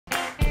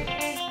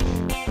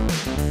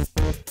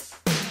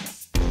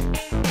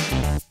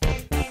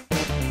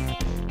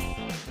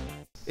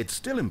it's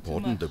still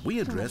important that we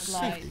address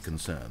safety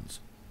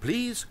concerns.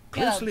 Please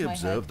closely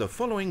observe the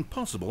following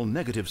possible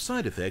negative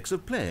side effects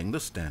of playing the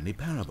Stanley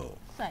Parable.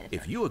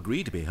 If you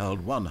agree to be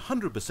held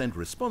 100%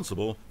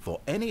 responsible for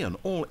any and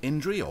all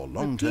injury or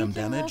long-term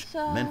damage,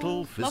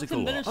 mental,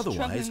 physical or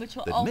otherwise,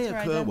 that may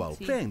occur while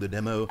playing the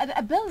demo,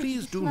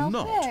 please do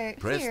not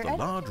press the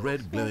large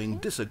red glowing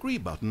disagree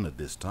button at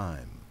this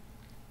time.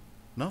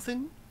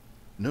 Nothing?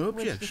 No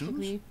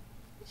objections?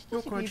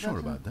 You're quite sure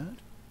about that?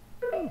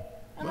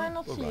 Am I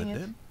not seeing it?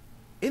 Then.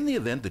 In the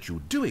event that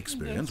you do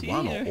experience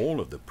one or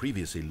all of the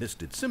previously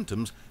listed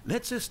symptoms,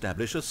 let's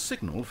establish a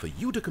signal for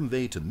you to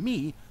convey to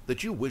me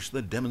that you wish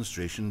the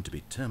demonstration to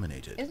be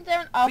terminated. Isn't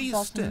there an off Please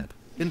button? step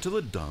into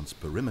the dance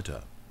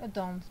perimeter. A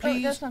dance.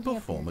 Please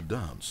perform a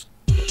dance.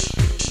 Do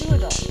a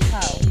dance.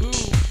 How?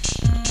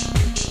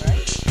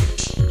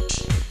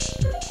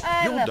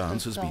 Right. Your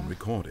dance has been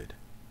recorded.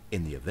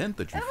 In the event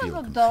that you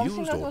feel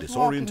confused or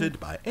disoriented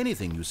by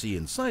anything you see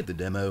inside the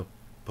demo,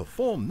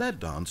 perform that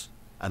dance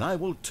and I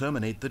will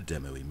terminate the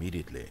demo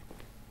immediately.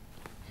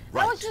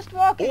 Right. I was just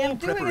walking. All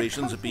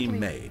preparations have been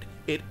made.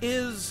 It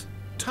is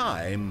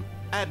time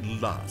at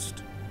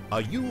last. Are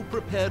you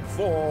prepared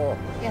for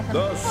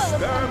the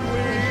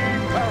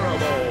Stanley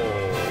Parable?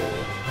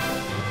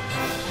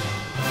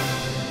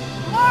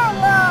 More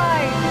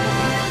light!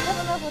 I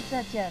haven't know what's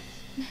that yet.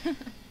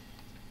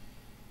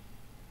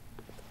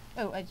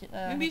 Oh,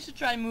 maybe you should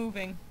try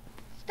moving.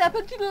 Step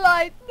into the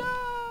light.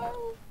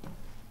 No!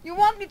 You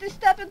want me to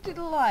step into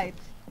the light?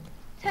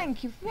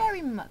 Thank you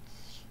very much.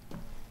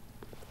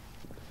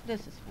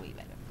 This is way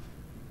better.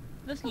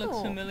 This looks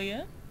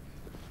familiar.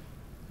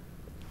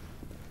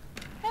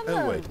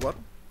 Hello. Oh wait, what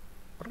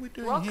are we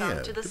doing here?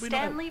 Welcome to the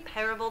Stanley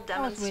Parable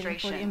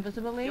demonstration.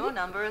 Invisible your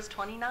number is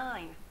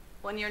 29.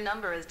 When your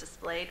number is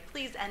displayed,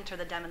 please enter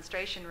the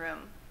demonstration room.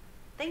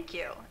 Thank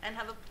you, and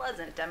have a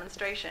pleasant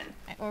demonstration.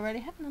 I already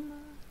have a number.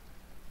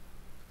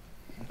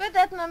 But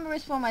that number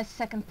is for my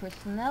second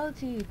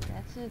personality.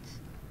 That's it.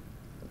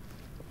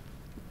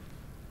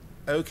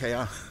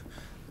 Okay,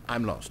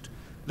 I'm lost.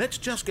 Let's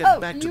just get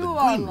back to the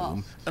green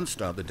room and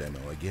start the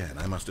demo again.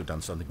 I must have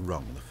done something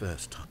wrong the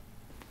first time.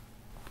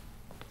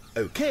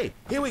 Okay,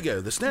 here we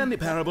go. The Stanley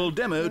Parable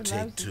demo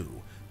take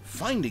 2.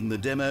 Finding the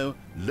demo,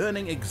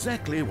 learning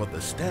exactly what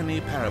the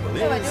Stanley Parable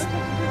is. Oh, I don't have to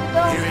do the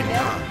dance Here it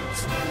again.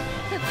 comes.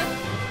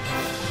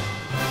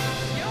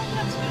 You don't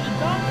have to do the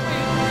dance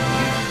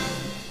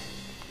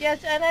for you.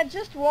 Yes, and I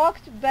just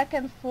walked back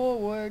and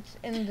forwards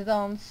in the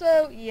dance.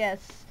 So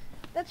yes,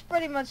 that's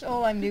pretty much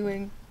all I'm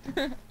doing.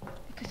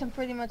 Because I'm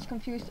pretty much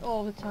confused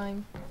all the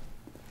time.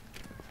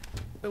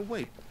 Oh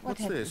wait,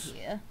 what's this?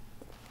 Here?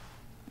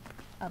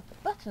 A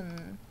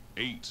button.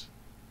 8.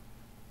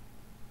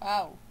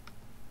 Wow.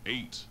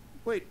 8.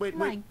 Wait.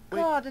 My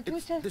God, it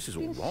would have this is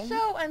all been wrong. so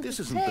entertaining. This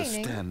isn't the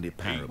Stanley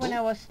Parable. When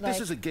I was like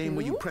this is a game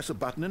where you 2? press a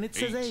button and it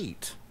says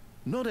 8.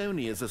 Not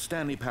only is the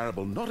Stanley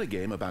Parable not a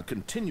game about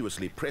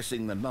continuously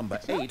pressing the number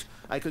 8,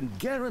 I can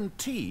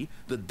guarantee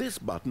that this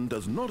button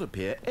does not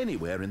appear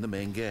anywhere in the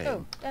main game.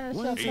 Oh, then I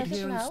Why shall is it press it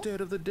here now. instead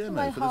of the my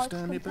demo for the heart's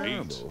Stanley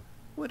content. Parable?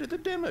 Where did the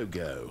demo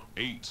go?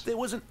 8. There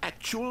was an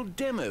actual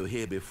demo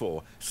here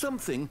before.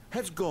 Something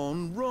has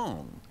gone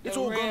wrong. It's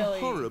all gone really?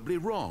 horribly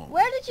wrong.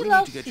 Where did you We need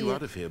last to get see you it?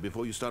 out of here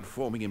before you start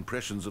forming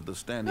impressions of the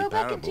Stanley Go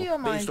back Parable into your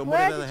mind. based on Where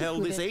whatever the did you hell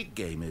put this it? 8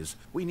 game is.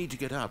 We need to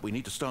get up. We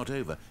need to start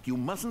over. You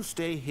mustn't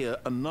stay here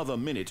another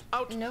minute.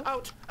 Out, No.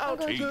 out, I'm out.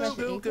 going to press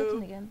the Go, 8 go, button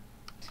go. again.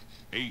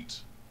 8.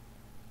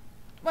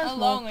 Once How more.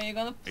 long are you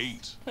gonna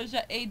 8. push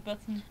that 8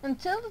 button?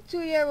 Until the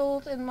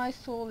 2-year-old in my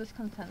soul is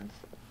content.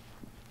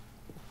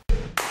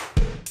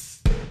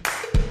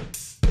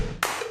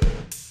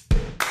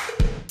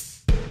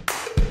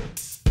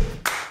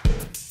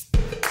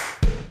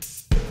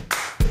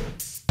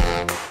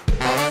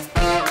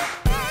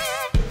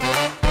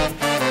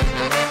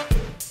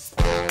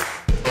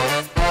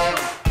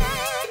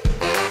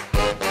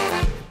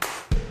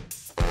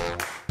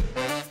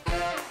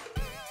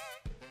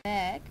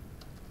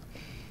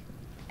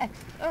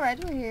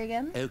 Alright, we're here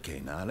again.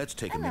 Okay, now let's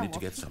take a And now minute to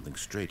what? get something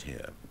straight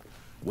here.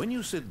 When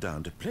you sit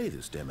down to play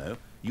this demo,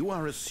 you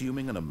are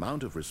assuming an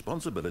amount of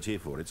responsibility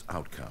for its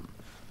outcome.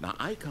 Now,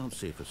 I can't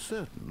say for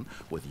certain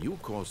whether you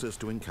caused us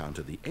to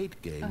encounter the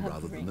 8 game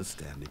rather than the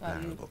Stanley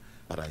Parable,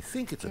 but I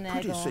think it's a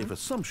pretty safe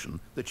assumption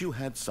that you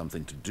had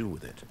something to do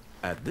with it.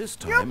 At this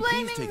time,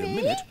 please take a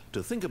minute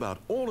to think about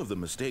all of the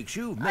mistakes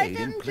you've made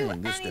in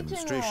playing this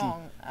demonstration,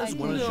 as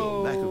well as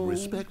your lack of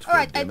respect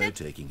for demo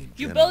taking in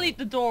You general. bullied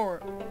the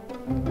door.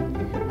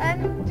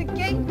 And the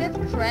game did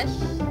crash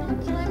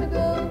some time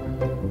ago,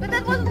 but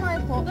that wasn't my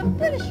fault, I'm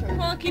pretty sure. Come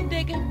on, keep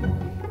digging.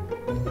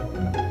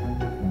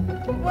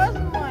 It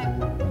wasn't my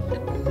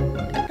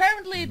fault.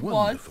 Apparently it was.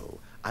 Wonderful.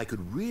 I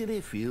could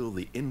really feel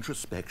the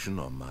introspection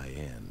on my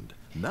end.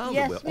 Now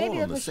Yes, that we're maybe all on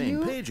that the was same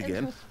you page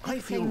again, I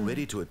feel introspecting.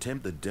 ready to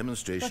attempt the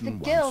demonstration the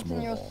once guilt more.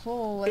 in your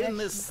soul, In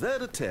this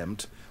third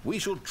attempt, we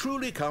shall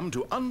truly come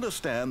to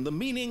understand the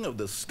meaning of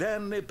the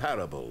Stanley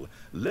Parable.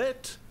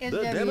 Let Is the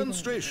there even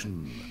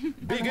demonstration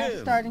I'm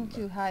begin. starting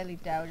to highly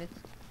doubt it.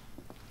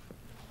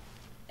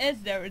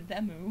 Is there a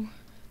demo?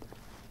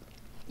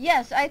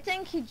 Yes, I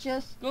think he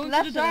just Go into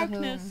left the it at home.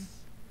 darkness.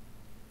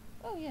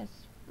 Oh yes,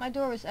 my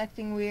door is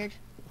acting weird.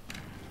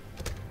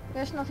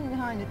 There's nothing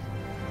behind it.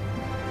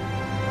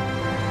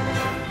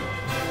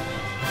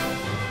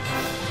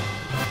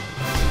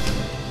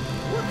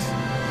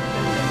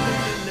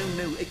 What?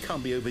 No, it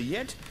can't be over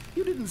yet.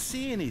 You didn't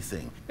see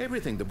anything.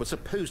 Everything that was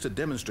supposed to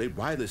demonstrate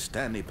why the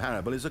Stanley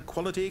Parable is a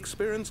quality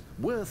experience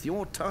worth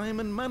your time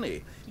and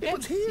money. It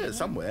was here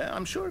somewhere,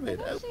 I'm sure of it.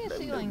 I don't see a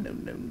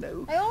ceiling.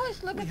 No. I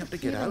always look We at have the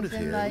to get out of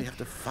ceilings here. and, We have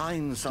to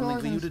find something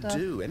for you to stuff.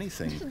 do.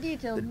 Anything. Just a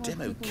detail The most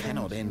demo people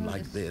cannot don't end like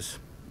notice. this.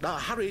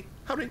 Hurry,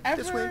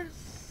 this way. Ever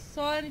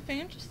saw anything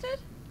interested?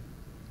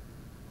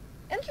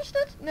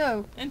 Interested?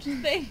 No.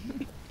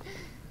 Interesting.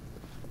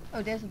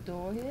 Oh, there's a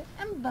door here.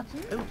 And a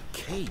button.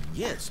 Okay,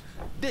 yes.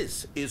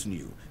 This is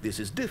new. This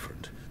is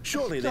different.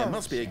 Surely there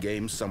must be a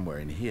game somewhere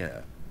in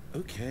here.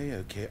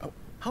 Okay. Oh,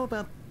 how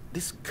about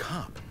this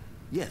cup?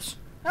 Yes.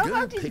 How Go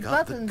about these pick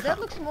up the buttons? cup.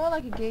 That looks more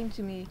like a game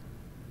to me.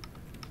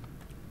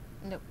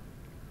 No.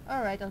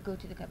 Alright, I'll go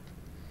to the cup.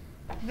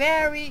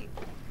 Very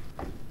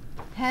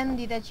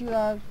handy that you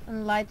are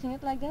enlightening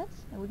it like that.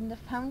 I wouldn't have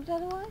found it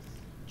otherwise.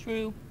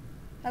 True.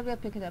 How do I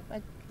pick it up?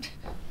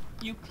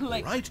 You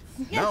click. Right.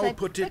 Yes, now I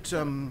put it picked it.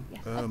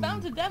 Yes. I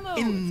found the demo.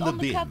 in It's the on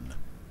the cup.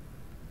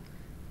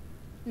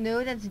 bin.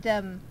 No, that's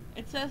them.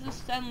 It says the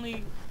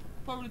Stanley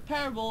probably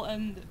Parable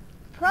and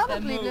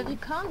Probably, Demo. but you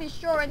can't be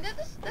sure. And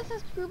this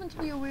has proven to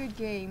be a weird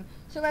game.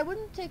 So I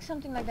wouldn't take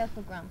something like that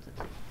for granted.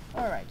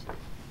 Alright.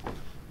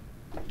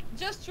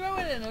 just throw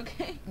it in,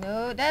 okay?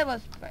 No, that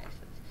was perfect.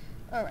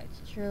 Alright,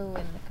 throw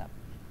in the cup.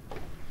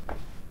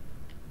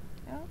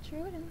 I'll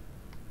throw it in.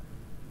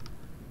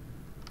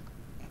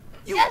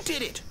 You Yes!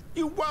 did it!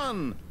 You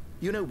won!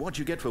 You know what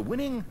you get for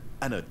winning?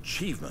 An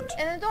achievement.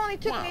 And it only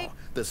took Wow, me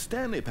the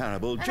Stanley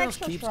Parable an just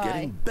extra keeps try.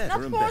 getting better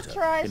Not and 4 better.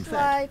 tries In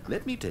fact, like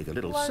let me take a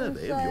little ones,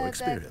 survey of your that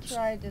experience.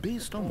 tried it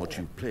Based on what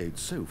before. you've played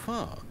so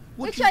far,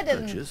 would Which you I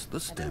didn't. purchase the I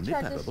didn't Stanley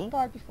try this Parable?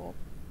 part before.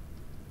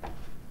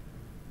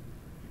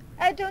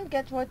 I don't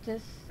get what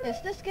this is.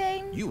 This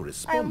game? You I am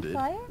responded,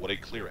 fire? What a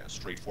clear and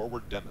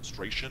straightforward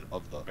demonstration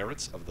of the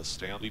merits of the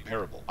Stanley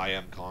Parable. I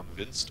am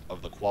convinced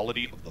of the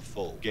quality of the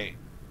full game.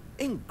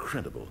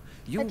 incredible.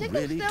 You I think I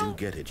really still- do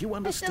get it. You I still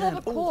understand.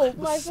 have a Oh, cold. I was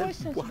My so voice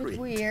sounds a bit worried.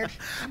 weird.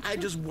 I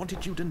just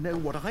wanted you to know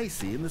what I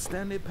see in the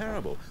Stanley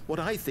Parable. What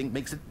I think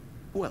makes it,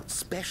 well,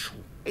 special.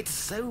 It's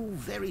so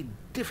very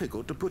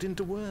difficult to put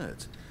into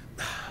words.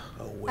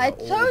 Oh, we're I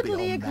all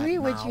totally beyond agree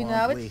that with now, you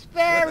now. aren't It's we?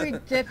 very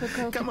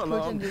difficult Come to put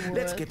along, into words.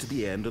 let's get to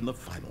the end and the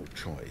final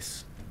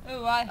choice.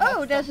 Oh, I have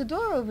Oh, there's some. a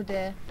door over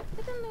there.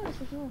 I didn't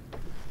notice a door.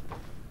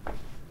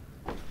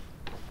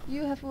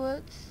 You have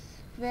words?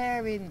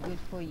 Very good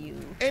for you.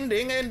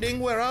 Ending,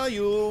 where are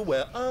you?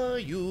 Where are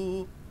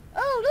you?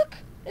 Oh, look!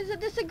 There's a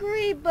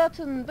disagree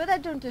button, but I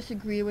don't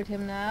disagree with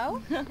him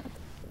now. I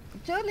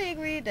totally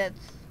agree that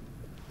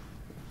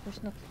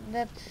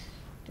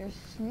there's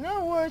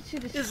no words to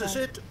describe. Is this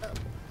it?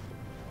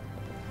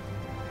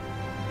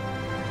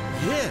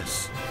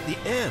 Yes, the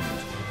end.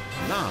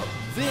 Now,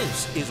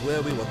 this is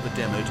where we want the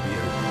demo to be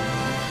over.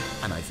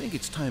 And I think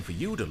it's time for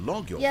you to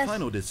log your Yes,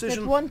 final that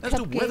decision one as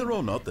to cupcake whether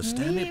or not the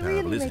Stanley really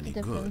Parable is made a any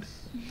good. difference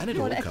And it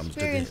for all the comes to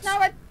experience. this. Now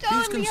I Please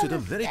totally consider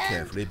very understand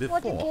carefully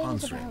what the before game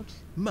is answering. about.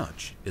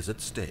 Much is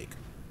at stake.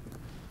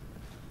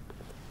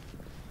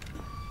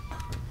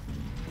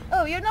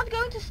 Oh, you're not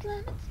going to slam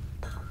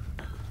it?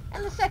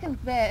 And the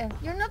second bear,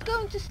 you're not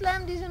going to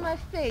slam these in my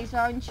face,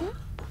 aren't you?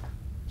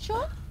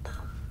 Sure?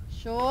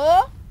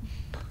 Sure?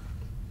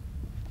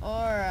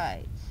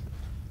 Alright.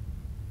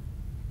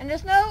 And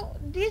there's no...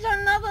 These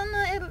are not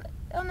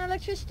on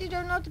electricity,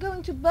 they're not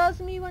going to buzz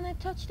me when I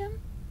touch them?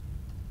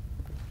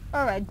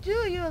 Alright, do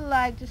you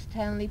like the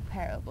Stanley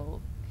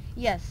Parable?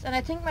 Yes, and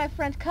I think my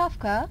friend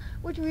Kafka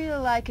would really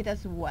like it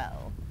as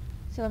well.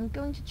 So I'm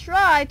going to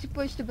try to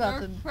push the Your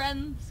button.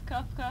 friends,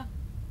 Kafka.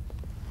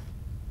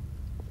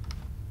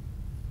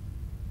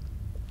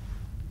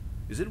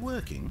 Is it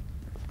working?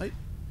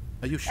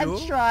 Are you sure?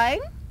 I'm trying.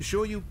 You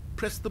sure you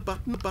pressed the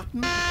button?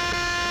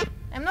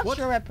 I'm not What?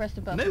 sure I pressed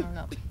the button No, or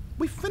not.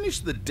 we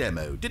finished the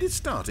demo. Did it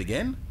start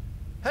again?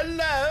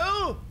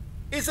 Hello?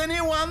 Is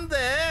anyone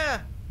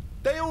there?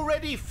 They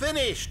already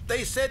finished.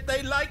 They said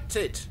they liked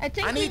it. I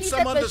think we need need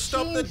someone that to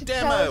stop the machine to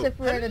tell us demo. if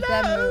we're in a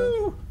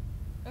Hello?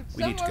 It's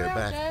We need to go somewhere out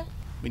back. there.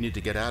 We need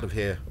to get out of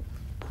here.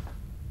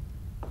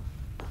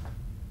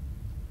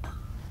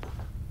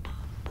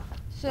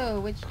 So,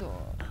 which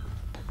door?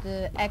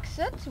 The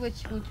exit,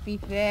 which would be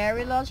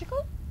very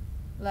logical.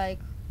 Like...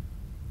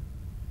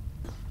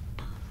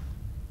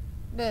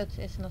 But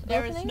it's not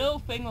There opening. is no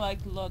thing like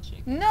logic.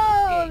 in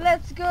No, this game.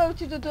 let's go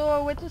to the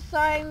door with the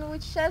sign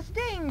which says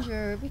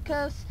danger,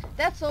 because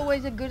that's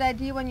always a good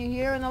idea when you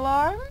hear an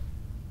alarm.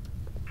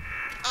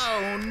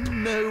 Oh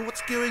no,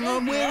 what's going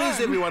on? There's Where the is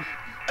alarm. everyone?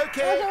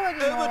 Okay, There's already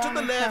an over to alarm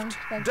the that left, sounds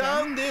back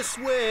down this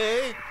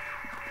way.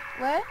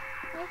 Where?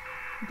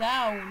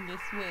 Down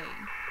this way.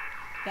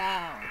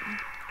 Down.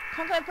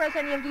 Can't I press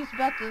any of these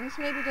buttons?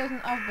 Maybe there's an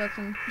off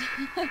button.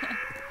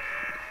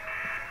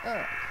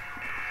 Oh.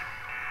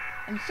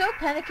 I'm so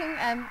panicking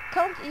I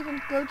can't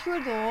even go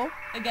through a door.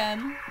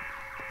 Again.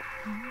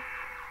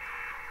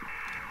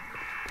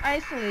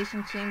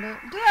 Isolation chamber.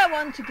 Do I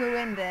want to go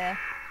in there?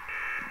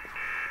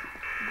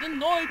 The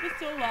noise is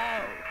so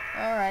loud.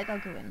 Alright, I'll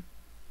go in.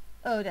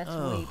 Oh, that's way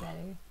Oh.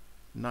 better.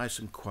 Nice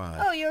and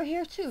quiet. Oh, you're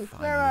here too.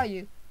 Where Finally. are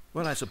you?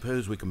 Well, I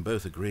suppose we can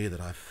both agree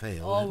that I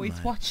failed. Always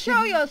hadn't I? watching.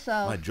 Show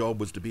yourself. My job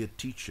was to be a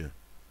teacher,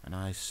 and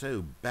I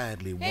so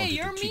badly Hey, wanted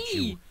you're to teach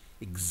me. you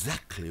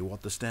exactly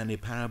what the Stanley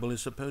Parable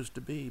is supposed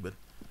to be, but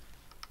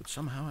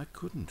somehow I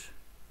couldn't.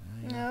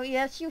 No,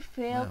 yes, you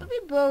failed. Well,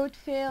 We both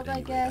failed, At I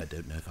any rate, guess. I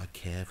don't know if I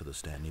care for the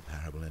Stanley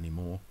Parable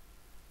anymore.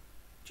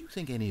 Do you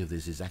think any of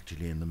this is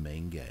actually in the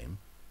main game?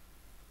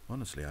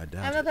 Honestly, I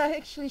doubt I'm it. not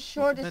actually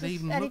sure What this would that is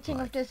even look anything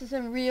like? of this is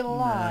in real No,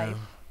 life.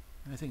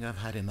 I think I've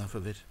had enough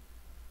of it.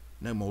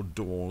 No more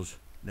doors,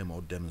 no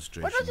more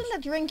demonstrations. What was in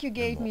the drink you no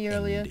gave more me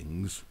earlier?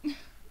 endings.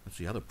 That's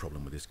the other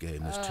problem with this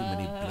game. There's too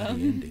many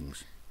bloody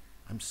endings.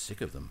 I'm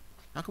sick of them.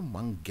 How can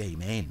one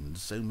game end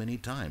so many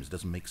times? It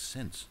doesn't make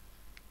sense.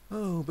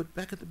 Oh, but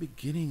back at the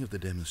beginning of the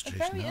demonstration,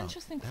 very oh,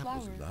 interesting that flower,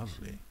 was actually.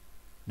 lovely.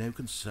 No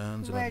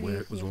concerns Where about do where you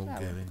it was see a all flower?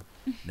 going.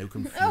 No Oh,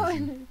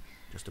 confusion.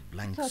 I Just a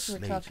blank thought we were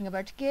slate. talking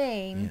about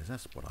game. Yes,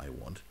 that's what I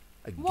want.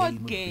 A What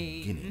game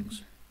game? of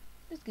beginnings.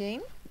 This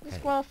game? This Hey.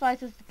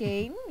 qualifies as the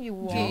game. You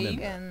walk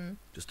remember? and...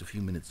 Just a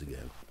few minutes ago,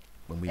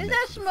 when we Is met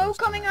there for the smoke first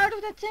coming time, out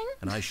of that thing?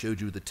 and I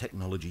showed you the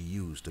technology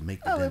used to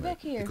make the Oh, we're demo,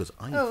 back here. because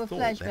I Oh, a thought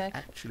flashback. there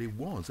actually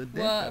was a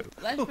demo. Well,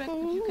 flashback,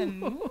 but you can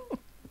move.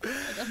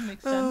 That doesn't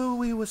make sense. Oh,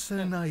 we were so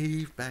No.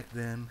 naive back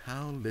then.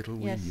 How little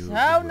we Yes, knew of the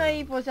how world.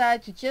 naive was I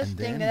to just And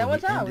think then that I when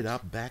was we out? ended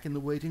up back in the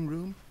waiting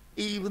room,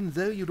 even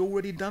though you'd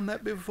already done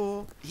that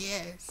before.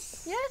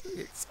 Yes. Yes.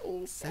 It's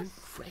all so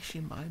fresh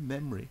in my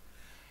memory.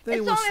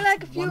 It's were only such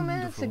like a few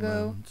minutes wonderful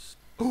ago. moments.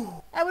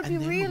 Oh, I would be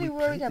and then when really we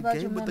worried played about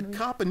the your game with memory. the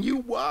cup and you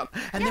won.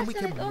 And then Yes, we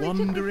and kept it only took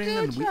me wandering 2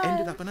 and we ended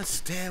tries. up in a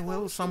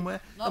stairwell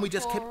somewhere and we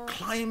just kept Not for-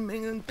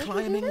 climbing and Did we do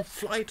climbing, this?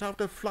 flight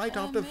after flight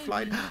after maybe.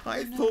 flight.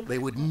 I No, thought they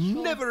would not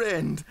sure. never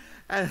end.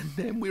 And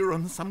then we were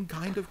on some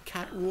kind of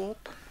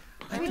catwalk.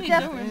 I We didn't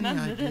don't have any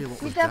remember idea this.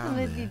 what We was down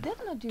definitely there.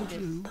 did not do this.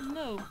 Clue.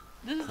 No,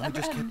 this is And we ever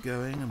just kept end.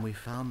 going and we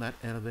found that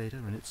elevator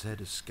and it said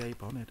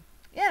escape on it.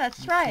 Yeah, let's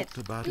We try it. talked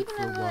about it Even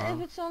for a while,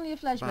 if it's only a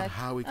About flashback.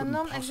 how we A couldn't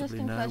possibly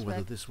non-existing know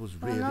whether flashback. this was Or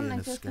really a an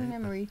non-existing escape.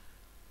 memory.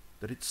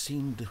 That it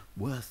seemed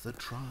worth a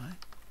try.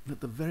 And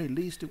at the very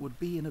least it would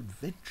be an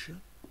adventure.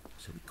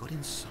 So we got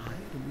inside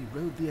and we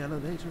rode the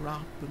elevator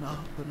up and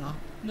up and up.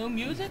 No We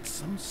music? had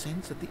some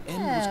sense that the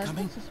end Yeah, was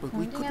coming, that's but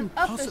we disappointing. couldn't And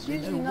up is possibly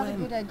know usually not a when.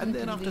 good idea And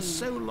then to after do.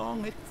 so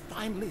long it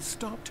finally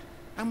stopped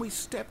and we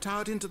stepped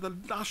out into the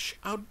lush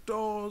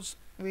outdoors.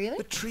 Really?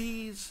 The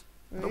trees,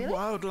 Really? the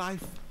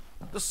wildlife,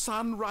 the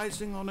sun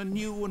rising on a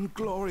new and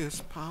glorious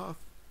path.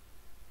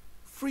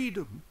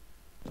 Freedom.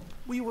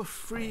 We were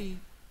free.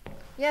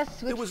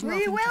 Yes, There with was free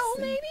nothing to will,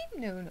 think.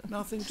 maybe? No, no.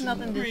 Nothing It's to not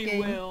in know. this Free game.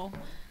 will.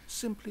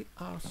 Simply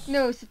us.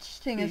 No such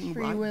thing as being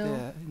free right will.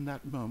 there in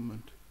that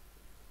moment.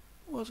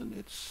 Wasn't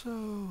it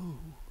so?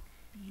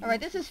 Alright,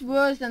 this is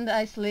worse than the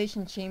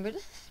isolation chamber.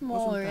 This is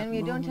smaller that and we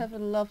don't moment have a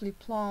lovely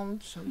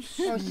plant So or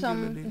some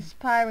singularly,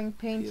 inspiring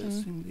painting.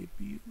 piercingly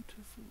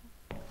beautiful.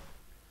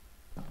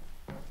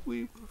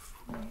 We were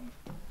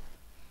free.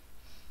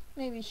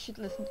 Maybe you should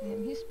listen to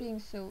him. He's being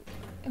so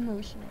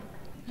emotional.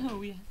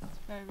 Oh yes,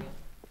 very.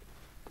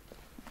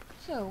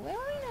 So, where are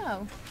we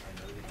now?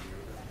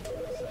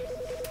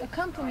 A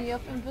company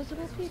of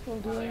invisible people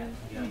doing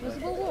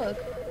invisible work.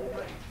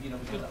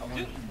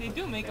 They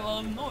do make a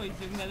lot of noise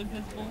doing that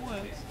invisible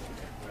work.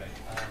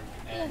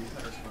 Yes,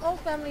 all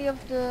family of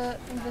the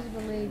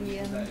invisible lady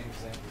and...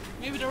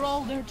 Maybe they're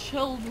all their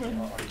children.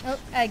 Oh,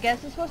 I guess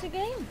this was a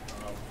game.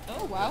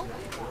 Oh wow.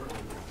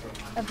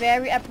 A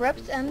very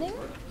abrupt ending.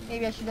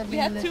 Maybe I should have We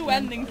been had 2 listening.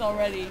 endings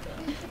already.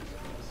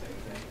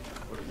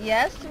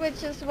 Yes,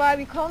 which is why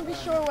we can't be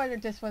sure whether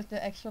this was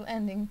the actual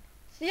ending.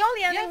 It's the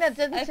only ending Yes, that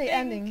didn't I say think-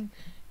 ending.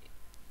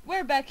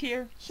 We're back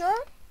here.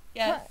 Sure?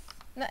 Yes.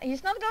 No,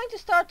 he's not going to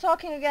start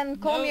talking again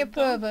and call No, me a don't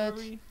pervert.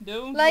 worry,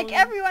 don't Like worry.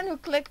 everyone who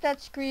clicked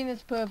that screen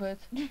is pervert.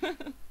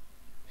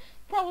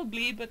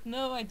 Probably, but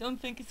no, I don't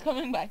think it's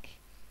coming back.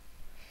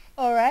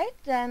 Alright,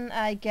 then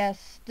I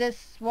guess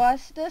this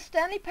was the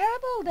Stanley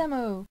Parable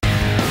demo.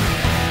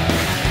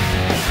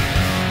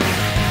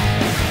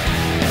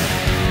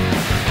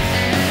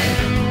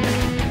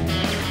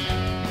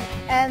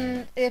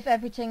 And if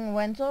everything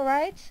went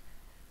alright,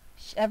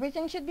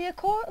 everything should be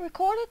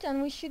recorded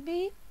and we should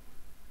be,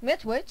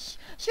 ft.MythWitch,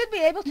 should be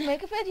able to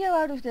make a video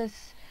out of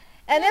this.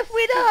 And if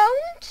we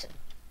don't,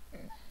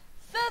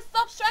 Says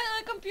stop trying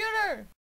on the computer!